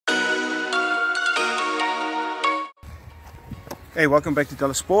Hey, welcome back to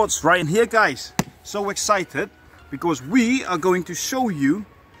Dallas Sports. Ryan here, guys. So excited because we are going to show you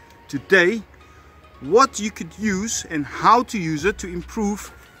today what you could use and how to use it to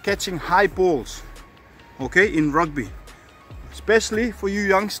improve catching high balls, okay, in rugby. Especially for you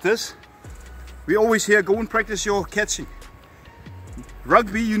youngsters, we always hear go and practice your catching.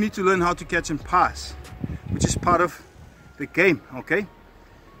 Rugby, you need to learn how to catch and pass, which is part of the game, okay?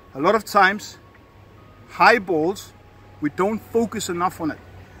 A lot of times, high balls, we don't focus enough on it.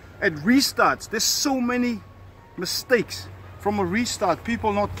 At restarts, there's so many mistakes from a restart,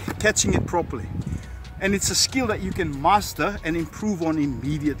 people not catching it properly. And it's a skill that you can master and improve on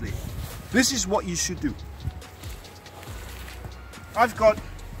immediately. This is what you should do. I've got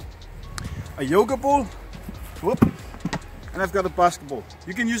a yoga ball, whoop, and I've got a basketball.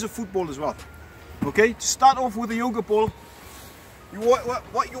 You can use a football as well. Okay, to start off with a yoga ball,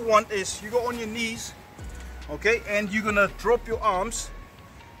 what you want is you go on your knees, okay, and you're gonna drop your arms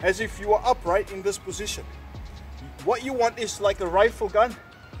as if you are upright in this position. What you want is like a rifle gun,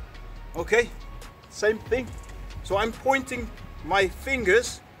 okay, same thing. So I'm pointing my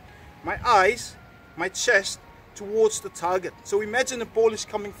fingers, my eyes, my chest towards the target. So imagine the ball is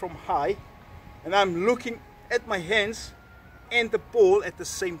coming from high and I'm looking at my hands and the ball at the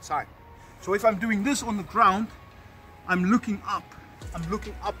same time. So if I'm doing this on the ground, I'm looking up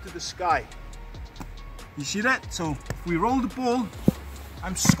to the sky. You see that? So if we roll the ball,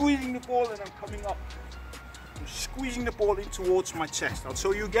 I'm squeezing the ball and I'm coming up. I'm squeezing the ball in towards my chest. I'll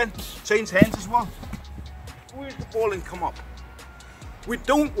show you again. Change hands as well. Squeeze the ball and come up. We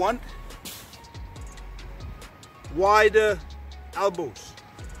don't want wider elbows.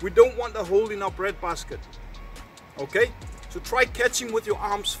 We don't want a hole in our breadbasket. Okay? So try catching with your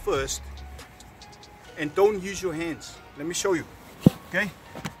arms first and don't use your hands. Let me show you. Okay?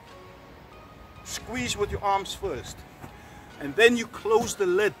 Squeeze with your arms first. And then you close the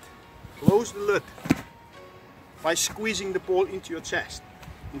lid. Close the lid by squeezing the ball into your chest.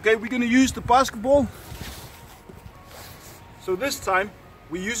 Okay, we're going to use the basketball. So this time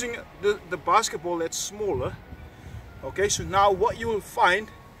we're using the basketball that's smaller. Okay, so now what you will find,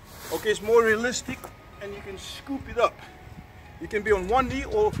 okay, is more realistic and you can scoop it up. You can be on one knee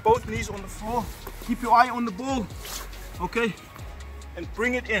or both knees on the floor. Keep your eye on the ball, okay, and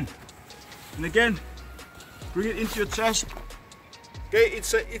bring it in. And again, bring it into your chest. Okay,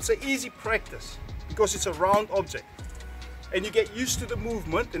 it's an easy practice because it's a round object. And you get used to the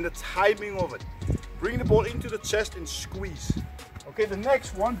movement and the timing of it. Bring the ball into the chest and squeeze. Okay, the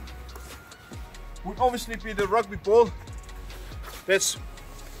next one would obviously be the rugby ball. That's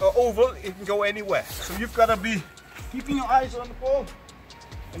oval, it can go anywhere. So you've got to be keeping your eyes on the ball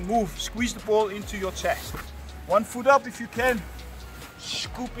and move, squeeze the ball into your chest. One foot up if you can,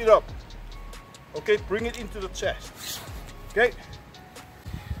 scoop it up. Okay, bring it into the chest. Okay,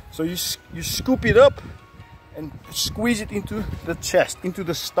 so you scoop it up and squeeze it into the chest, into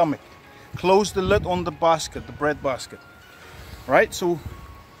the stomach. Close the lid on the basket, the bread basket. Right, so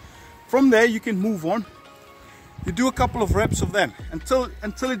from there you can move on. You do a couple of reps of them until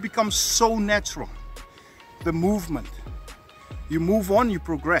it becomes so natural. The movement. You move on, you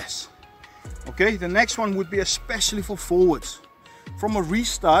progress. Okay, the next one would be especially for forwards. From a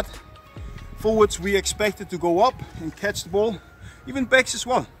restart, forwards we expect it to go up and catch the ball, even backs as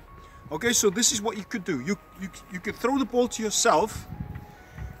well. Okay, so this is what you could do. You could throw the ball to yourself,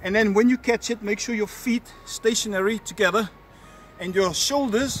 and then when you catch it, make sure your feet stationary together and your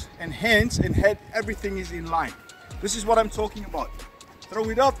shoulders and hands and head, everything is in line. This is what I'm talking about. Throw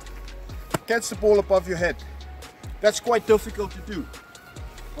it up, catch the ball above your head. That's quite difficult to do.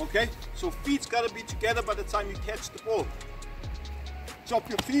 Okay, so feet's got to be together by the time you catch the ball. Chop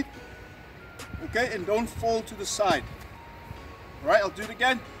your feet, okay, and don't fall to the side. All right, I'll do it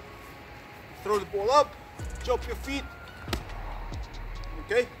again. Throw the ball up, chop your feet,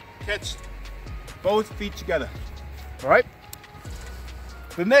 okay, catch both feet together. All right,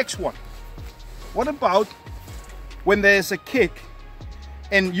 the next one, what about when there's a kick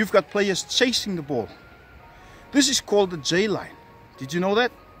and you've got players chasing the ball? This is called the J line. Did you know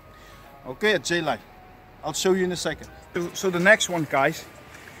that? Okay, a J line. I'll show you in a second. So the next one, guys,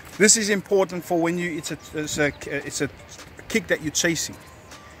 this is important for when you it's a kick that you're chasing.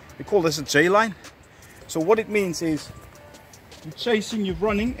 They call this a J line. So what it means is you're chasing, you're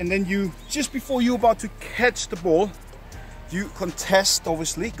running, and then you, just before you're about to catch the ball, you contest,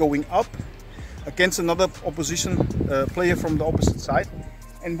 obviously, going up against another opposition player from the opposite side.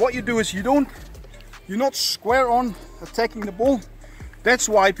 And what you do is you're not square on attacking the ball. That's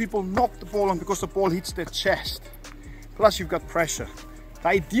why people knock the ball on, because the ball hits their chest. Plus you've got pressure. The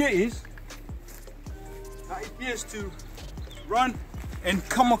idea is to run, and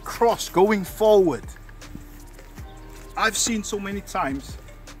come across, going forward. I've seen so many times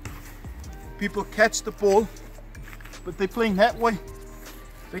people catch the ball, but they're playing that way.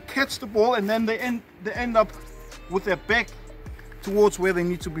 They catch the ball and then they end up with their back towards where they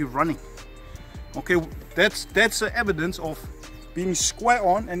need to be running. Okay, that's the evidence of being square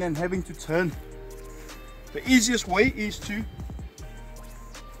on and then having to turn. The easiest way is to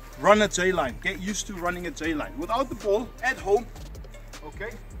run a J line. Get used to running a J line without the ball at home.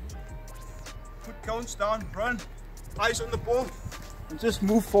 Okay, put cones down, run, eyes on the ball, and just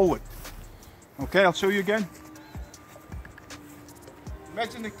move forward. Okay, I'll show you again.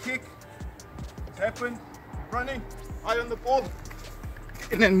 Imagine the kick, it's happened, running, eye on the ball,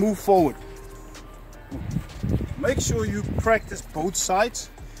 and then move forward. Make sure you practice both sides.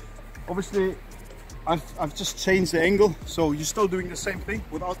 Obviously, I've just changed the angle, so you're still doing the same thing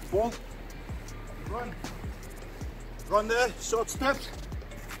without the ball. Run there, short steps.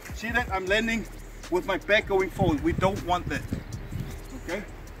 See that? I'm landing with my back going forward. We don't want that. Okay?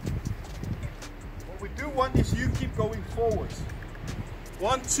 What we do want is you keep going forwards.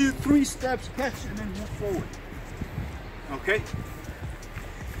 1, 2, 3 steps, catch, and then move forward. Okay?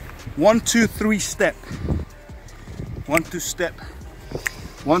 1, 2, 3 step. 1, 2 step.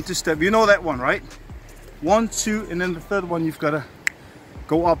 1, 2 step. You know that one, right? 1, 2, and then the third one you've got to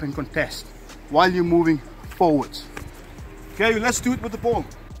go up and contest while you're moving forwards. Okay, let's do it with the ball.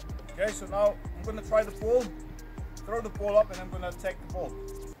 Okay, so now I'm going to try the ball, throw the ball up, and I'm going to attack the ball.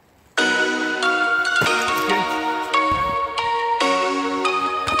 Okay.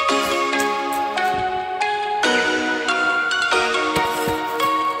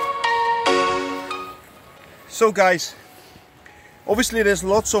 So guys, obviously there's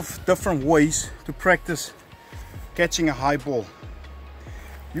lots of different ways to practice catching a high ball.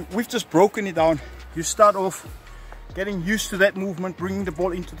 We've just broken it down. You start off getting used to that movement, bringing the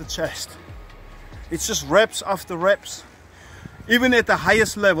ball into the chest. It's just reps after reps. Even at the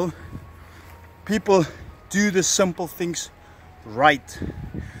highest level, people do the simple things right.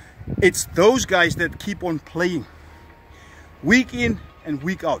 It's those guys that keep on playing week in and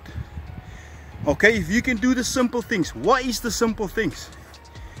week out. Okay, if you can do the simple things. What is the simple things?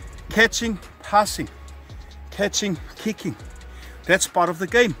 Catching, passing, catching, kicking. That's part of the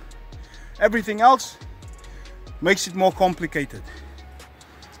game. Everything else makes it more complicated.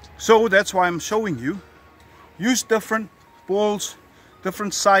 So that's why I'm showing you. Use different balls,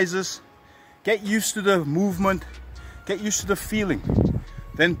 different sizes. Get used to the movement. Get used to the feeling.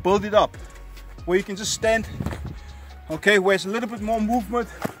 Then build it up. Where you can just stand. Okay, where it's a little bit more movement.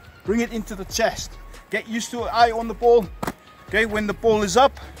 Bring it into the chest. Get used to an eye on the ball. Okay, when the ball is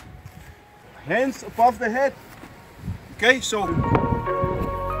up, hands above the head. Okay, so I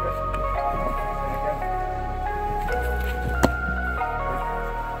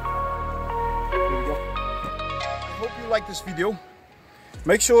hope you like this video.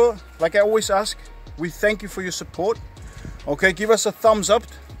 Make sure, like I always ask, we thank you for your support. Okay, give us a thumbs up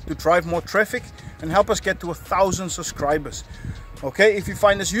to drive more traffic and help us get to 1,000 subscribers. Okay, if you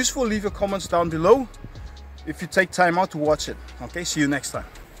find this useful, leave your comments down below if you take time out to watch it. Okay, see you next time.